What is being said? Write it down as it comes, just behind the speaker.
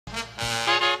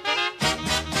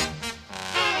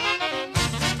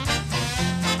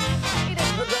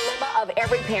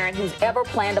parent who's ever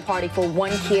planned a party for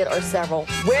one kid or several.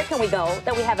 Where can we go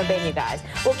that we haven't been, you guys?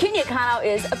 Well, Kenya Kano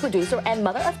is a producer and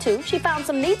mother of two. She found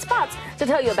some neat spots to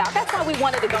tell you about. That's why we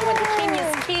wanted to go into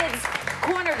Kenya's Kids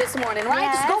Corner this morning, right?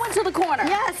 Yes. Just go into the corner.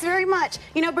 Yes, very much.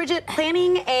 You know, Bridget,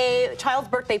 planning a child's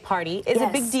birthday party is a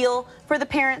big deal for the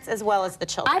parents as well as the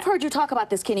children. I've heard you talk about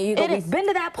this, Kenya. You go, we've been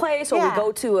to that place, or we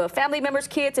go to a family member's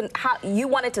kids, and how you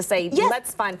wanted to say,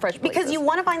 let's find fresh places. Because you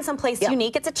want to find some place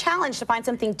unique. It's a challenge to find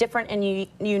something different and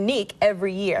unique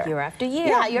every year. Year after year.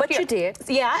 Yeah, but you did.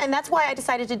 Yeah, and that's why I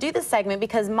decided to do this segment,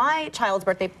 because my child's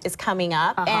birthday is coming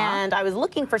up, and I was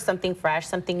looking for something fresh,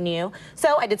 something new.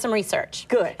 So I did some research.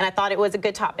 Good. And I thought it was a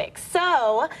good topic.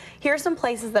 So here's some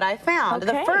places that I found.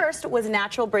 The first was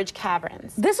Natural Bridge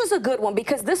Caverns. This is a good one,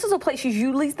 because this is a place you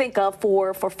usually think of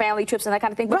for family trips and that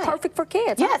kind of thing, but perfect for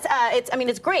kids. Yes,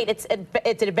 it's great. It's an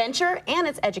adventure and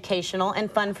it's educational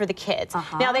and fun for the kids.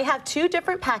 Now they have two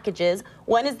different packages.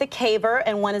 One is the Caver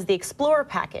and one is the Explorer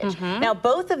package. Now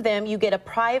both of them, you get a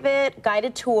private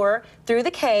guided tour through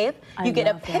the cave. You get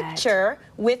a picture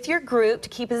with your group to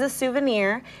keep as a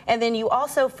souvenir, and then you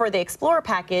also, for the Explorer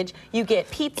package, you get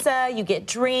pizza, you get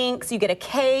drinks, you get a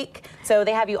cake. So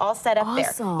they have you all set up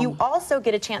there. You also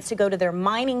get a chance to go to their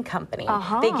mining company.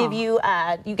 They give you,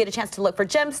 you get a chance to look for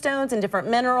gemstones and different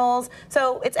minerals.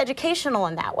 So it's educational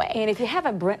in that way. And if you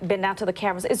haven't been down to the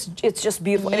caverns, it's just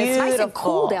beautiful. And it's nice and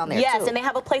cool down there, Yes, too. and they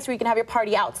have a place where you can have your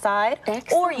party outside,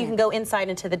 or you can go inside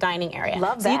into the dining area.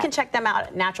 Love that. So you can check them out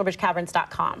at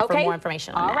naturalbridgecaverns.com for more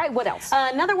information on that. All right, what else?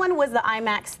 Another one was the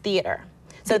IMAX Theater.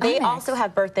 So they also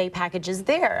have birthday packages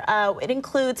there. It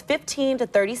includes 15 to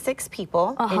 36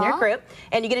 people in your group,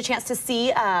 and you get a chance to see,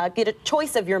 get a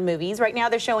choice of your movies. Right now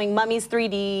they're showing Mummies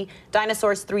 3D,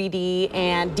 Dinosaurs 3D,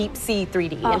 and Deep Sea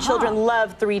 3D, and children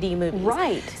love 3D movies.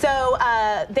 Right. So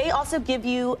they also give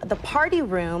you the party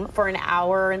room for an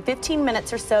hour and 15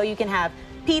 minutes or so. You can have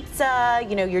pizza,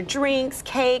 you know, your drinks,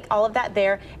 cake, all of that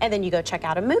there, and then you go check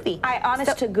out a movie. I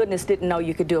honest to goodness didn't know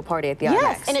you could do a party at the IMAX.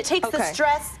 Yes, and it takes the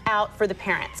stress out for the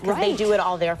parents, because they do it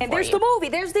all there for you. And there's the movie,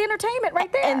 there's the entertainment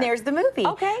right there. And there's the movie.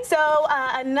 Okay. So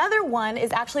another one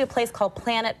is actually a place called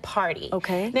Planet Party.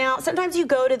 Okay. Now, sometimes you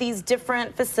go to these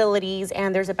different facilities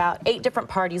and there's about 8 different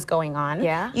parties going on.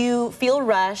 Yeah. You feel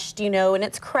rushed, you know, and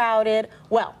it's crowded.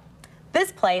 Well, this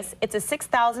place, it's a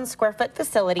 6,000 square foot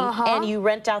facility, and you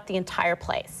rent out the entire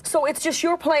place. So it's just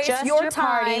your place, Just your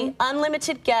time,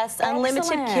 unlimited guests, unlimited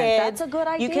kids. That's a good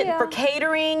idea. You can, for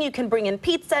catering, you can bring in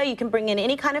pizza, you can bring in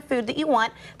any kind of food that you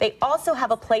want. They also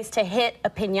have a place to hit a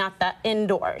piñata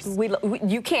indoors.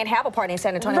 You can't have a party in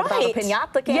San Antonio without a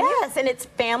piñata, can you? Yes, and it's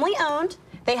family owned.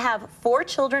 They have 4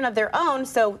 children of their own,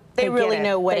 so they really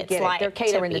know what it's like. They're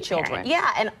catering the children.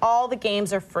 Yeah, and all the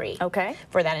games are free.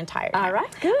 For that entire time. All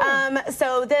right, good.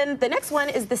 So then the next one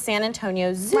is the San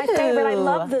Antonio Zoo. My favorite. I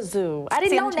love the zoo. I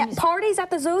didn't know that parties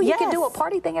at the zoo. You can do a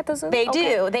party thing at the zoo. They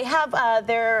do. They have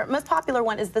their most popular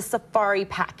one is the safari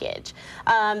package.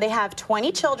 They have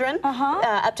 20 children,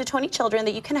 up to 20 children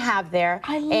that you can have there.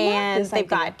 I love and this they've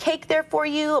got cake there for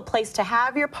you, a place to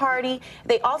have your party.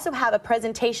 They also have a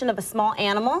presentation of a small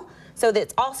animal, so that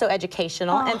it's also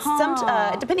educational. And some,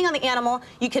 depending on the animal,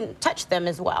 you can touch them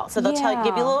as well. So they'll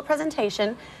give you a little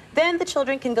presentation. Then the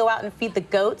children can go out and feed the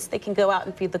goats. They can go out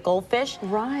and feed the goldfish.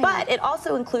 Right. But it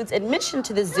also includes admission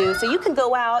to the zoo, so you can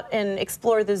go out and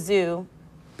explore the zoo.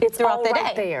 It's throughout all the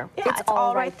right day. there. Yeah, it's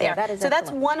all right there. That is so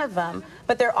that's one of them.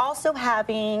 But they're also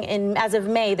having, as of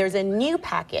May, there's a new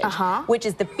package, which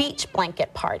is the Beach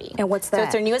Blanket Party. And what's that? So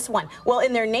it's their newest one. Well,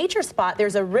 in their nature spot,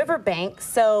 there's a riverbank,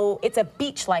 so it's a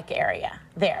beach-like area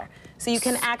there. So you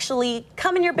can actually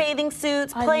come in your bathing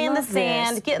suits, play in the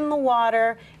sand, get in the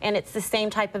water, and it's the same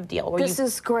type of deal. This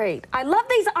is great. I love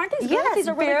these. Aren't these good? Yes, These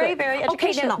are really very, good. very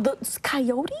educational. Okay, the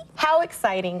coyote? How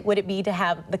exciting would it be to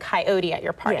have the coyote at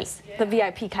your party? Yes, the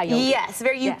VIP coyote. Yes,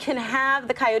 you can have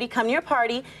the coyote come to your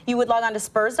party. You would log on to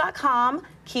spurs.com,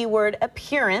 keyword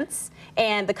appearance,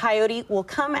 and the coyote will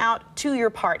come out to your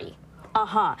party.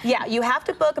 Yeah, you have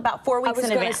to book about 4 weeks in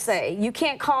advance. I was going to say, you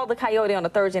can't call the coyote on a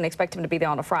Thursday and expect him to be there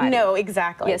on a Friday. No,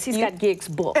 exactly. Yes, he's got gigs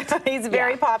booked. He's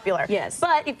very popular. Yes.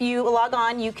 But if you log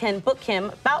on, you can book him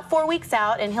about 4 weeks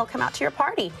out, and he'll come out to your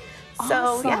party.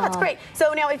 So yeah, it's great.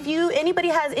 So now, if anybody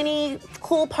has any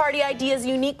cool party ideas,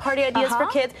 unique party ideas for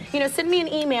kids, you know, send me an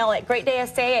email at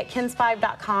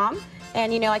greatdaysa@kins5.com.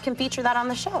 And, you know, I can feature that on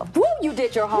the show. Woo, you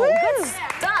did your homework. Good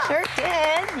stuff. Sure did.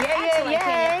 Excellent,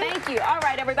 Kenya. Thank you. All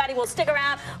right, everybody, we'll stick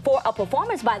around for a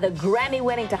performance by the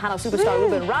Grammy-winning Tejano superstar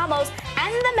Ruben Ramos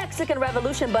and the Mexican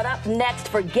Revolution. But up next,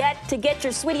 forget to get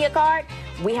your Sweetie a card.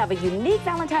 We have a unique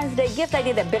Valentine's Day gift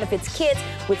idea that benefits kids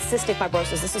with cystic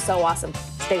fibrosis. This is so awesome.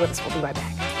 Stay with us. We'll be right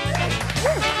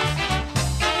back.